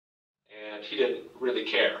and he didn't really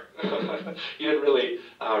care. He didn't really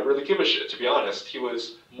give a shit, to be honest. He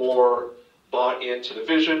was more bought into the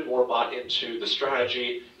vision, more bought into the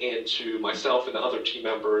strategy, into myself and the other team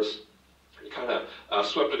members. He kind of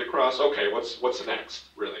swept it across. Okay, what's next,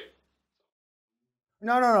 really?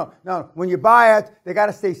 No. When you buy it, they got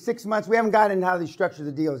to stay 6 months. We haven't gotten into how they structure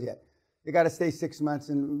the deals yet. They got to stay 6 months,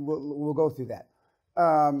 and we'll go through that.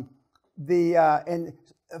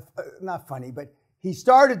 Not funny, but he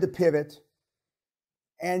started to pivot,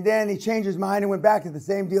 and then he changed his mind and went back to the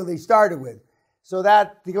same deal that he started with. So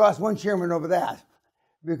that he lost one chairman over that,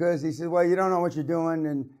 because he said, "Well, you don't know what you're doing,"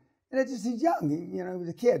 and he's young. He was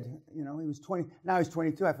a kid. He was 20. Now he's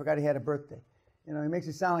 22. I forgot he had a birthday. He makes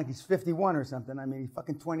it sound like he's 51 or something. I mean, he's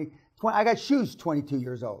fucking 20. I got shoes 22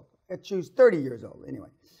 years old. I got shoes 30 years old. Anyway,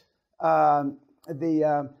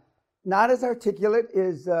 not as articulate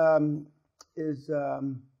is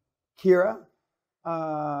Kira,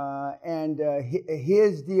 and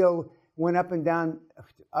his deal went up and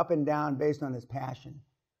down based on his passion.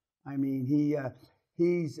 I mean,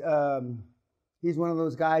 he's one of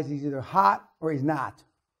those guys. He's either hot or he's not.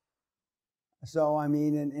 So I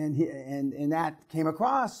mean, and that came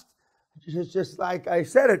across just like I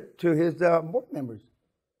said it to his board members,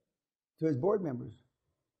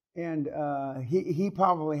 and he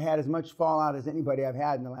probably had as much fallout as anybody I've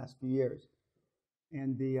had in the last few years,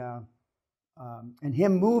 and and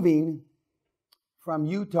him moving from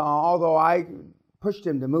Utah, although I pushed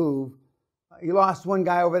him to move, he lost one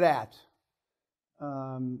guy over that,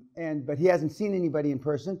 but he hasn't seen anybody in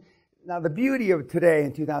person. Now the beauty of today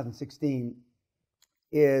in 2016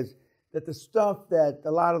 is that the stuff that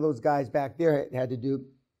a lot of those guys back there had to do,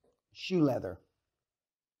 shoe leather.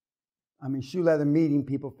 I mean, shoe leather, meeting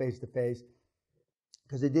people face to face,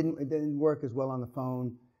 because it didn't work as well on the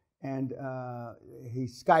phone. And he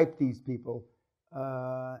Skyped these people,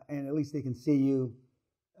 and at least they can see you.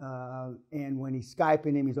 And when he's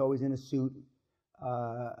Skyping him, he's always in a suit.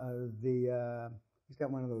 He's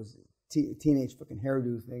got one of those teenage fucking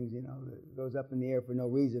hairdo things, that goes up in the air for no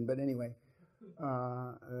reason. But anyway.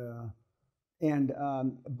 And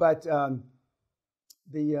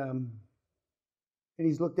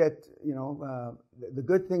he's looked at, the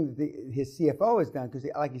good thing that his CFO has done, because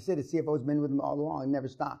like you said, his CFO has been with him all along and never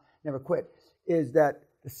stopped, never quit, is that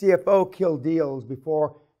the CFO killed deals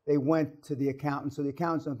before they went to the accountants, so the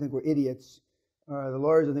accountants don't think we're idiots, or the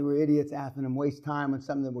lawyers don't think we're idiots asking them waste time on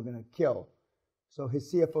something that we're going to kill. So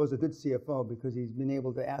his CFO is a good CFO because he's been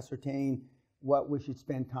able to ascertain what we should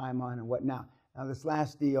spend time on and what not. Now this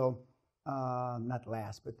last deal, not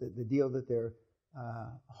last, but the deal that they're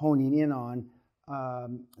honing in on,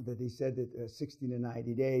 that he said that 60 to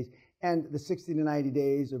 90 days, and the 60 to 90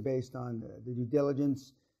 days are based on the due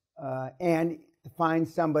diligence, and to find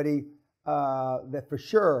somebody that for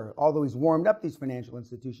sure, although he's warmed up these financial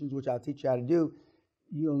institutions, which I'll teach you how to do,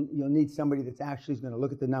 you'll need somebody that's actually going to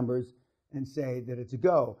look at the numbers and say that it's a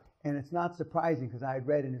go. And it's not surprising, because I had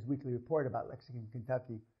read in his weekly report about Lexington,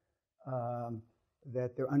 Kentucky,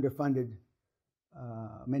 that they're underfunded.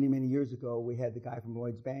 Many, many years ago, we had the guy from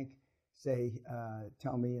Lloyd's Bank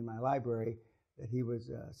tell me in my library that he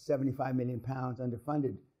was 75 million pounds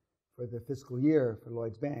underfunded for the fiscal year for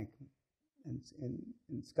Lloyd's Bank.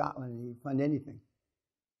 In Scotland, and he'd fund anything.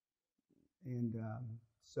 And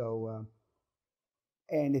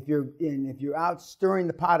and if you're out stirring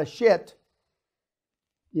the pot of shit,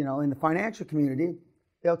 in the financial community,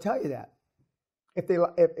 they'll tell you that. If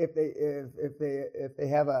they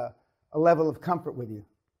have a level of comfort with you,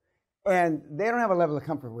 and they don't have a level of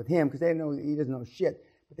comfort with him because they know he doesn't know shit,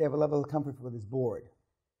 but they have a level of comfort with his board.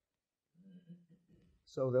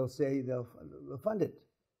 So they'll say they'll fund it.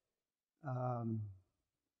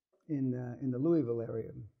 In the Louisville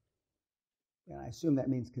area, and I assume that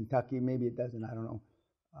means Kentucky. Maybe it doesn't. I don't know.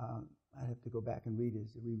 I'd have to go back and reread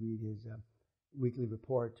his weekly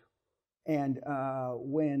report. And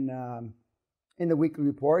when in the weekly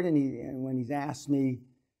report, and when he's asked me,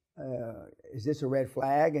 "Is this a red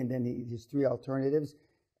flag?" and then his three alternatives,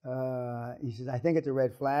 he says, "I think it's a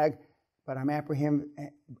red flag, but I'm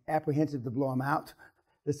apprehensive to blow him out."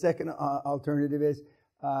 The second alternative is,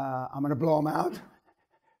 I'm going to blow them out.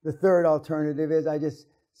 The third alternative is I just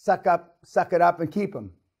suck it up and keep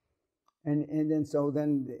them. And then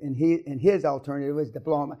his alternative is to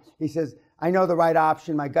blow them out. He says, I know the right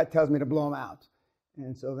option. My gut tells me to blow them out.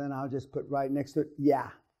 And so then I'll just put right next to it,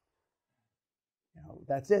 yeah.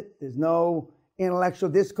 That's it. There's no intellectual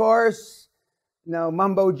discourse, no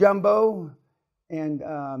mumbo jumbo. And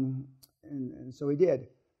so he did.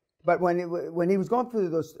 But when he was going through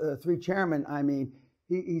those three chairmen, I mean,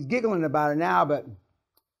 he's giggling about it now, but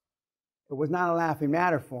it was not a laughing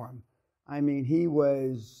matter for him. I mean, he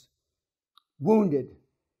was wounded.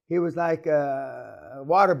 He was like a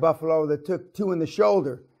water buffalo that took 2 in the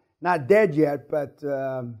shoulder. Not dead yet, but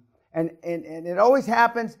and it always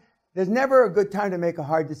happens. There's never a good time to make a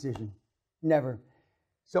hard decision. Never.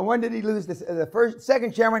 So when did he lose this?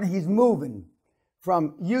 Second chairman, he's moving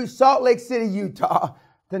from Salt Lake City, Utah,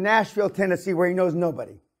 to Nashville, Tennessee, where he knows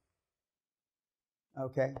nobody.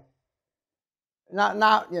 Okay.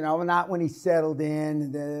 Not when he's settled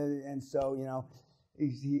in, and so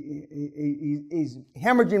he's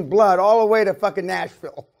hemorrhaging blood all the way to fucking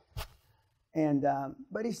Nashville. And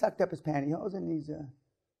but he sucked up his pantyhose, and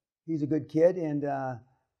he's a good kid, and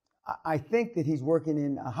I think that he's working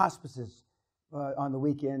in hospices on the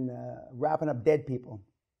weekend, wrapping up dead people.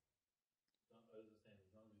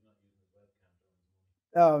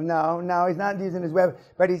 Oh no, he's not using his web,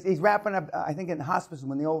 but he's wrapping up. I think in hospices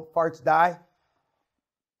when the old farts die,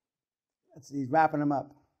 he's wrapping them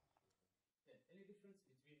up. Any difference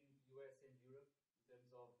between U.S. and Europe in terms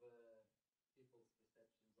of people's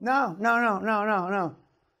perceptions? No.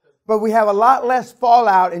 But we have a lot less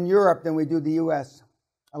fallout in Europe than we do the U.S.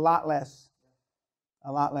 A lot less.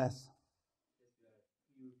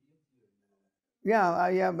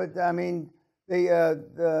 Yeah, but I mean,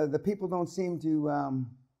 the people don't seem to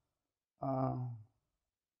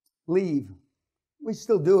leave. We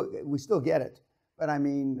still do it. We still get it. But I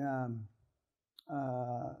mean,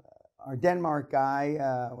 our Denmark guy,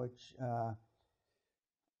 which I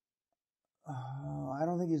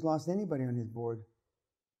don't think he's lost anybody on his board.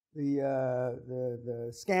 The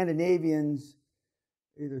Scandinavians,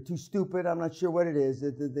 either too stupid. I'm not sure what it is.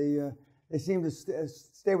 They seem to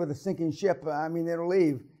stay with a sinking ship. I mean, they don't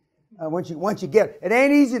leave. Once you get it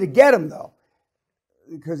ain't easy to get them though,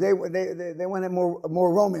 because they want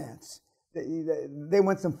more romance. They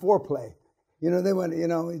want some foreplay. They want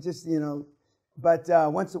it's just But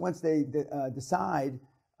once they decide,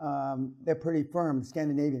 they're pretty firm. The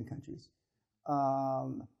Scandinavian countries,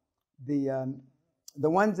 the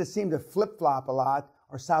ones that seem to flip flop a lot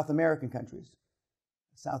are South American countries.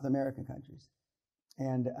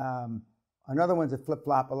 And another ones that flip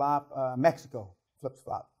flop a lot, Mexico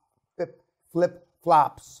flip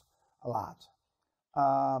flops a lot.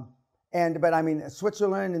 But I mean,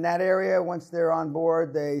 Switzerland in that area, once they're on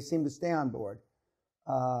board, they seem to stay on board.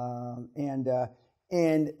 And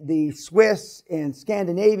the Swiss and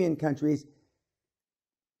Scandinavian countries,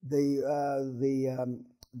 even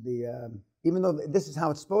though this is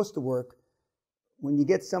how it's supposed to work, when you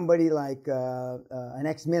get somebody like an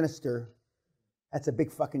ex-minister, that's a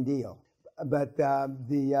big fucking deal. But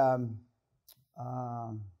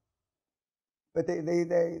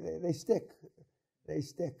they stick.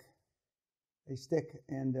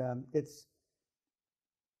 And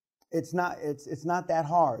it's not that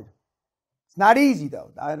hard. It's not easy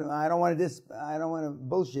though. I don't want to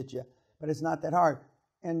bullshit you, but it's not that hard.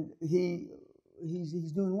 And he's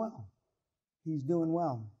doing well.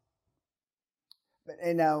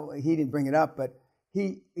 And now he didn't bring it up, but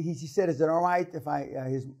he said, "Is it all right if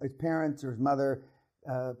his parents or his mother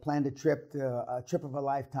planned a trip of a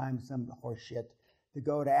lifetime, some horse shit, to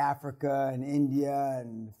go to Africa and India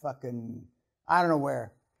and fucking I don't know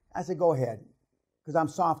where?" I said, "Go ahead," because I'm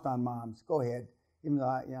soft on moms. Go ahead, even though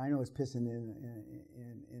I know it's pissing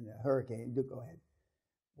in a hurricane. Do go ahead.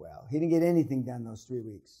 Well, he didn't get anything done those 3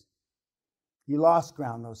 weeks. He lost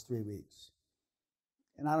ground those 3 weeks.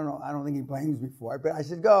 And I don't know. I don't think he blames me for it. But I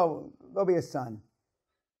said, "Go be a son."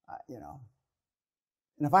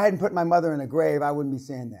 And if I hadn't put my mother in a grave, I wouldn't be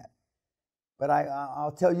saying that. But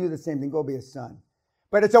I'll tell you the same thing. Go be a son.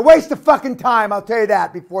 But it's a waste of fucking time. I'll tell you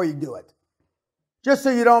that before you do it. Just so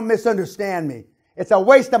you don't misunderstand me. It's a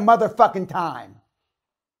waste of motherfucking time.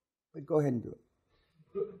 But go ahead and do it.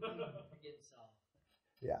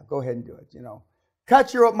 Yeah, go ahead and do it.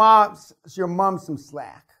 Cut your mom some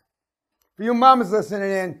slack. For you moms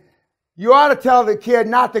listening in, you ought to tell the kid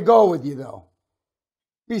not to go with you, though.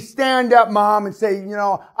 Be stand-up mom and say,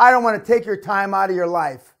 I don't want to take your time out of your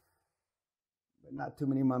life. But not too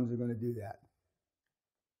many moms are going to do that.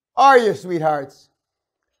 Are you, sweethearts?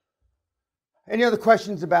 Any other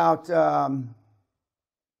questions about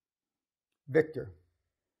Victor?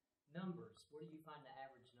 Numbers. What do you find the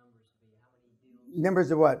average numbers to be? How many deals?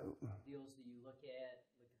 Numbers of what? Deals do you look at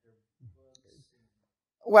their books?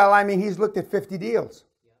 Well, I mean, he's looked at 50 deals.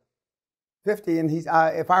 Yeah. 50, and he's,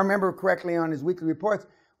 if I remember correctly on his weekly reports,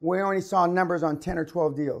 we only saw numbers on 10 or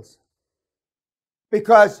 12 deals.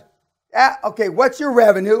 Because, okay, what's your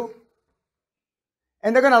revenue?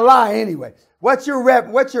 And they're going to lie anyway. What's your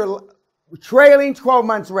trailing 12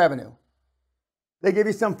 months revenue? They give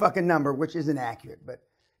you some fucking number, which isn't accurate, but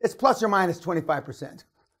it's plus or minus 25%.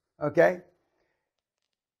 Okay?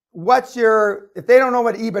 If they don't know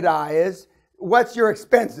what EBITDA is, what's your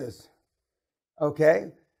expenses?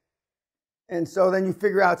 Okay? And so then you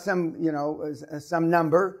figure out some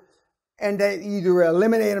number, and they either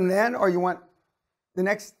eliminate them then, or you want the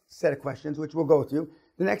next set of questions, which we'll go through,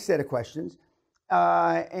 the next set of questions.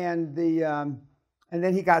 And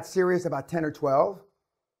then he got serious about 10 or 12.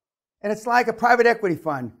 And it's like a private equity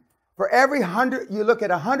fund. For every 100, you look at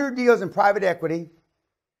 100 deals in private equity.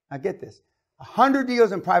 Now get this, 100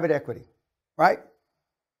 deals in private equity, right?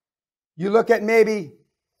 You look at maybe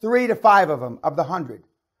 3 to 5 of them, of the 100.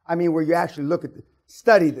 I mean, where you actually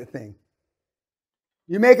study the thing.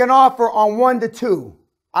 You make an offer on 1 to 2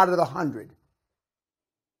 out of the 100.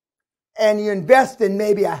 And you invest in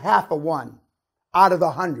maybe a half of 1 out of the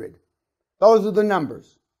 100. Those are the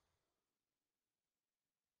numbers.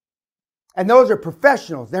 And those are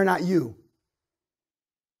professionals. They're not you.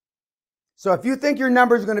 So if you think your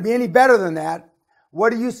number is going to be any better than that,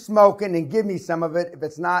 what are you smoking? And give me some of it if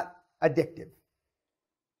it's not addictive.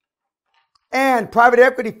 And private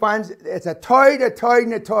equity funds, it's a toid,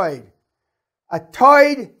 and a toid. A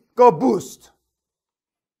toid, go boost.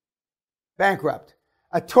 Bankrupt.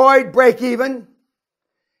 A toid, break even.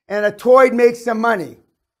 And a toid, make some money.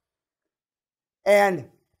 And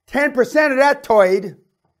 10% of that toid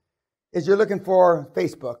is you're looking for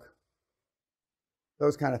Facebook.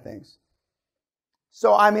 Those kind of things.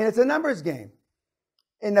 So, I mean, it's a numbers game.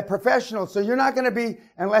 In the professional, so you're not going to be,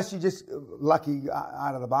 unless you're just lucky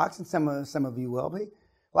out of the box, and some of you will be.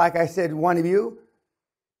 Like I said, one of you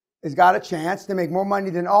has got a chance to make more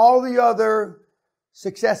money than all the other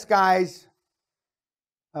success guys,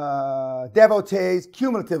 devotees,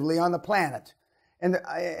 cumulatively on the planet. And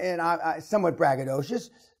I somewhat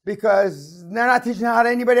braggadocious, because they're not teaching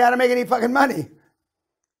anybody how to make any fucking money.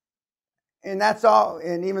 And that's all.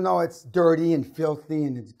 And even though it's dirty and filthy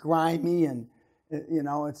and it's grimy and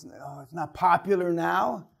it's not popular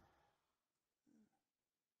now.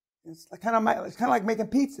 It's kind of like making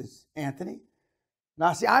pizzas, Anthony.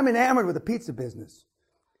 Now, see, I'm enamored with the pizza business,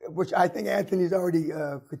 which I think Anthony's already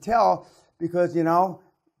could tell, because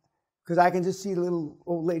I can just see little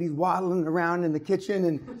old ladies waddling around in the kitchen,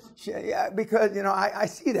 and because I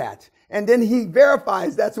see that, and then he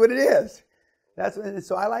verifies that's what it is.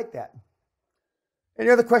 So I like that. Any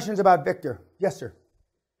other questions about Victor? Yes, sir.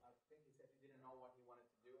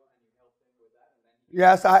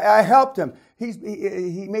 Yes, I helped him.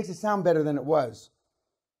 He makes it sound better than it was.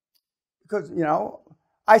 Because,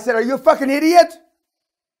 I said, "Are you a fucking idiot?"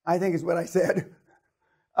 I think is what I said.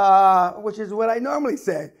 Which is what I normally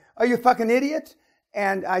say. "Are you a fucking idiot?"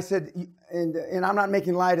 And I said, and I'm not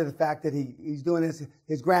making light of the fact that he's doing this.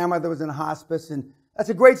 His grandmother was in a hospice, and that's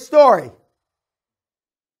a great story.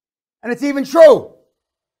 And it's even true.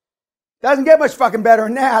 Doesn't get much fucking better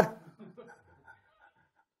than that.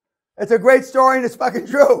 It's a great story, and it's fucking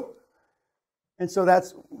true. And so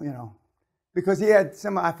that's, because he had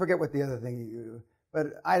I forget what the other thing,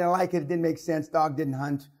 but I don't like it. It didn't make sense. Dog didn't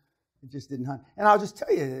hunt. It just didn't hunt. And I'll just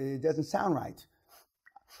tell you, it doesn't sound right.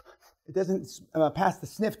 It doesn't pass the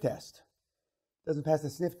sniff test. It doesn't pass the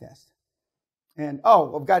sniff test. And,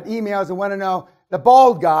 I've got emails that want to know, the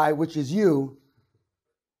bald guy, which is you,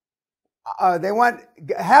 have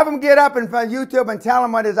him get up in front of YouTube and tell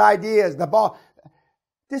him what his idea is. The bald,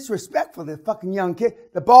 disrespectful, the fucking young kid,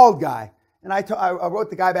 the bald guy. And I wrote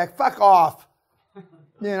the guy back, "Fuck off."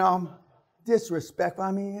 Disrespectful.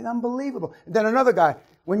 I mean, unbelievable. And then another guy,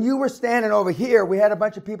 when you were standing over here, we had a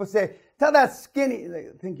bunch of people say, "Tell that skinny," they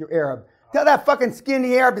think you're Arab, "Tell that fucking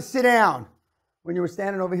skinny Arab to sit down." When you were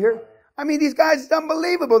standing over here. I mean, these guys, it's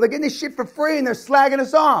unbelievable. They're getting this shit for free and they're slagging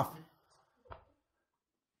us off.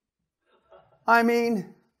 I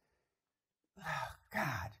mean,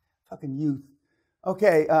 God, fucking youth.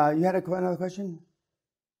 Okay, you had another question?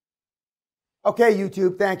 Okay,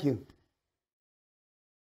 YouTube, thank you.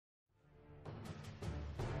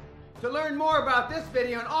 To learn more about this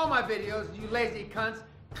video and all my videos, you lazy cunts,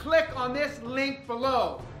 click on this link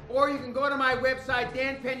below. Or you can go to my website,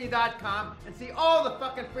 danpeña.com, and see all the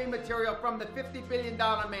fucking free material from the $50 billion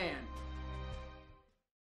man.